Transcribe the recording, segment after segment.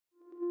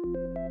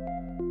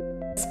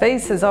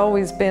Space has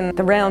always been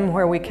the realm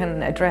where we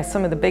can address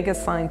some of the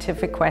biggest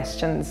scientific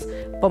questions,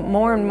 but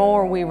more and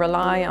more we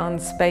rely on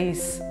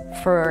space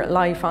for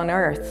life on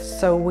Earth.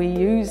 So we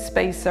use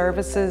space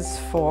services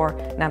for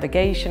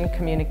navigation,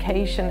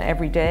 communication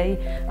every day,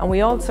 and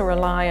we also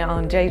rely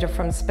on data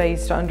from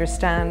space to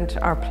understand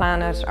our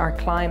planet, our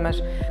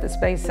climate. The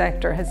space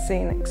sector has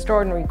seen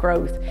extraordinary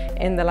growth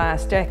in the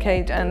last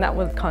decade, and that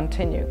will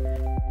continue.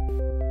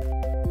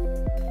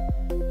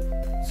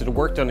 So the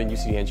work done in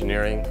UCD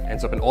engineering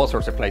ends up in all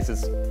sorts of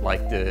places,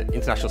 like the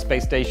International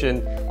Space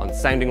Station, on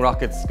sounding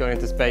rockets going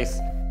into space.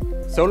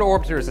 Solar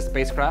Orbiter is a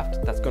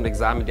spacecraft that's going to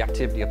examine the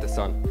activity of the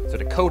sun. So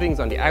the coatings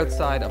on the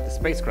outside of the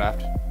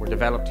spacecraft were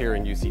developed here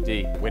in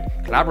UCD with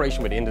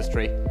collaboration with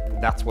industry.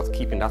 That's what's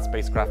keeping that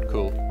spacecraft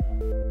cool.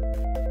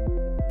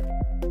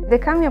 The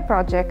CAMIO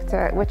project,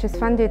 which is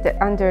funded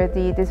under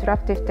the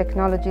Disruptive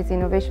Technologies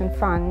Innovation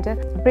Fund,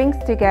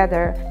 brings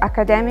together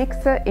academics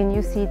in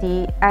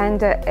UCD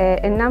and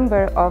a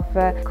number of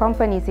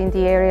companies in the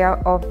area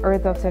of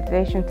Earth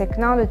observation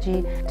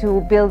technology to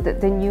build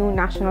the new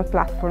national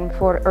platform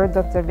for Earth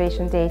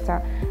observation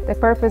data. The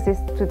purpose is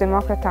to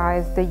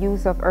democratize the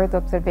use of Earth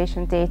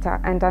observation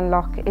data and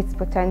unlock its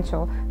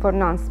potential for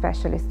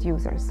non-specialist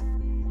users.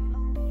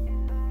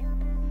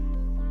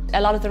 A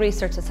lot of the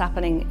research that's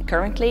happening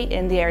currently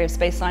in the area of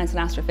space science and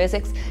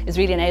astrophysics is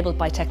really enabled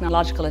by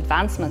technological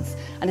advancements,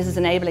 and this is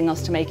enabling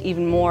us to make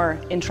even more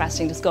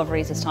interesting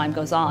discoveries as time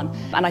goes on.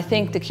 And I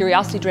think the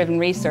curiosity-driven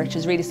research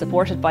is really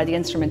supported by the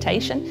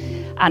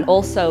instrumentation, and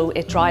also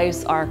it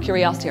drives our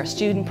Curiosity, our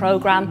student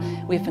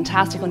programme. We have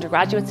fantastic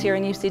undergraduates here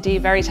in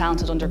UCD, very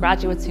talented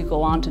undergraduates who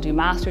go on to do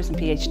masters and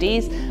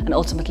PhDs and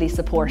ultimately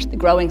support the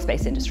growing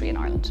space industry in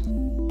Ireland.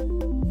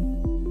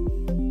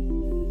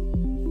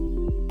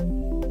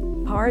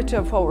 Part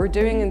of what we're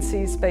doing in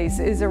C-Space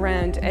is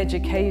around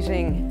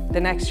educating the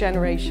next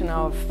generation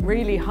of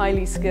really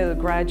highly skilled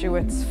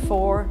graduates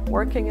for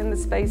working in the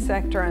space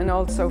sector and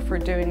also for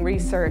doing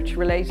research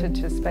related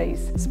to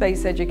space.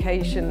 Space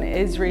education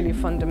is really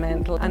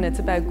fundamental, and it's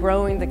about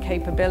growing the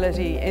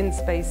capability in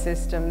space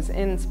systems,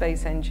 in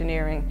space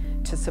engineering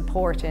to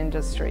support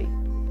industry.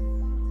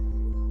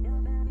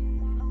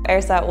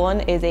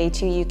 AirSat-1 is a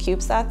 2U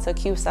CubeSat, so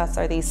CubeSats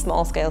are these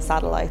small-scale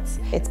satellites.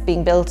 It's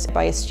being built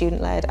by a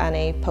student-led and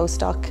a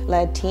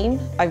postdoc-led team.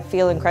 I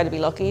feel incredibly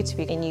lucky to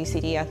be in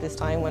UCD at this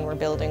time when we're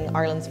building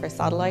Ireland's first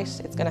satellite.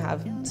 It's going to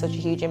have such a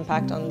huge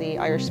impact on the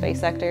Irish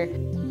space sector.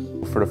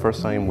 For the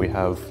first time we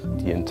have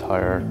the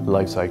entire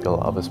life cycle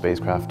of a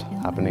spacecraft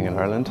happening in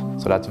Ireland.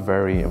 So that's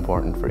very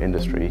important for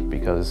industry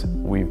because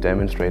we've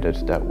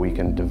demonstrated that we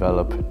can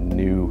develop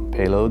new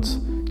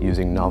payloads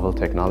using novel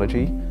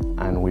technology,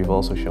 and we've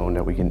also shown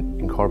that we can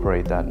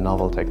incorporate that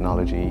novel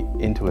technology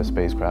into a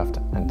spacecraft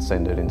and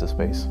send it into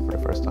space for the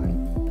first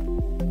time.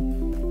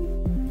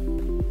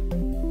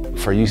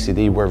 For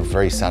UCD, we're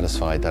very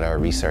satisfied that our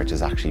research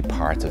is actually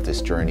part of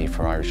this journey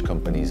for Irish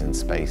companies in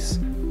space.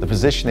 The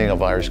positioning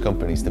of Irish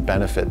companies to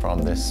benefit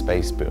from this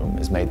space boom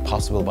is made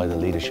possible by the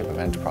leadership of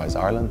Enterprise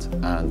Ireland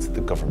and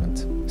the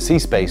government.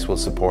 C-Space will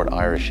support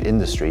Irish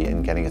industry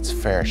in getting its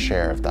fair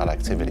share of that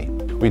activity.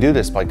 We do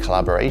this by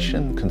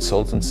collaboration,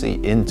 consultancy,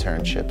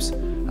 internships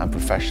and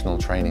professional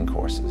training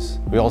courses.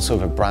 We also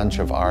have a branch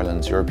of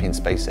Ireland's European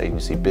Space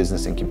Agency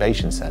Business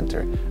Incubation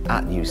Centre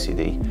at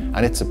UCD,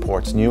 and it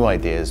supports new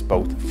ideas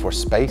both for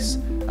space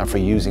and for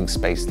using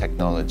space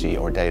technology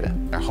or data.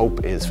 Our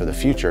hope is for the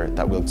future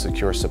that we'll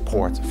secure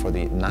support for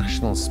the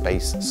National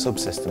Space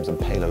Subsystems and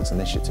Payloads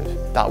Initiative.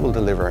 That will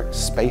deliver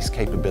space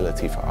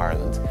capability for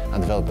Ireland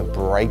and develop a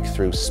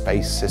breakthrough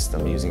space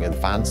system using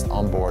advanced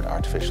onboard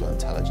artificial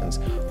intelligence,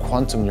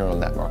 quantum neural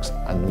networks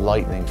and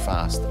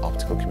lightning-fast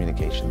optical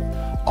communication,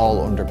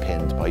 all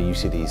underpinned by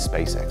UCD's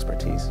space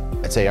expertise.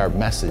 I'd say our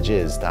message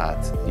is that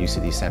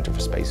UCD Centre for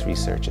Space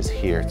Research is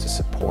here to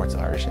support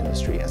Irish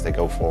industry as they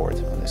go forward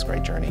on this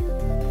great journey.